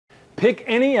Pick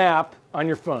any app on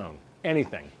your phone,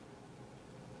 anything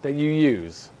that you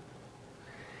use,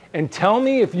 and tell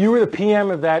me if you were the PM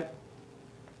of that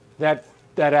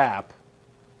app,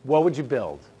 what would you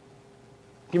build?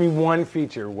 Give me one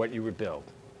feature of what you would build.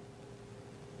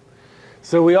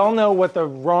 So we all know what the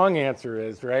wrong answer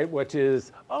is, right? Which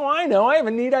is, oh, I know, I have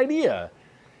a neat idea.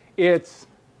 It's,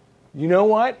 you know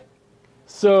what?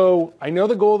 So I know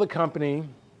the goal of the company,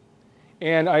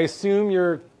 and I assume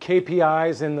your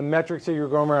KPIs and the metrics that you're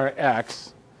going around are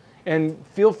X. And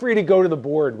feel free to go to the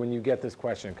board when you get this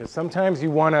question, because sometimes you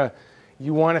want to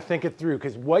think it through,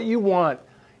 because what you want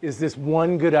is this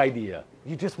one good idea.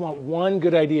 You just want one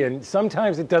good idea, and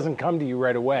sometimes it doesn't come to you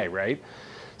right away, right?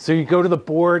 So you go to the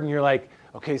board and you're like,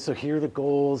 okay, so here are the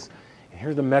goals, and here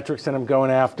are the metrics that I'm going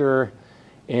after,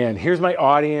 and here's my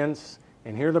audience,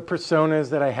 and here are the personas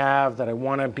that I have that I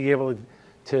want to be able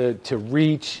to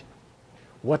reach.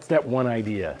 What's that one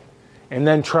idea? And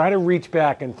then try to reach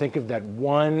back and think of that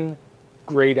one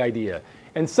great idea.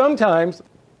 And sometimes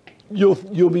you'll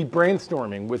be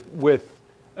brainstorming with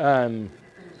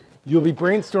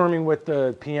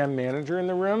the PM manager in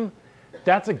the room.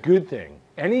 That's a good thing.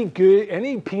 Any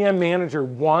PM manager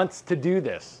wants to do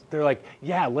this. They're like,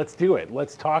 yeah, let's do it.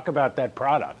 Let's talk about that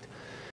product.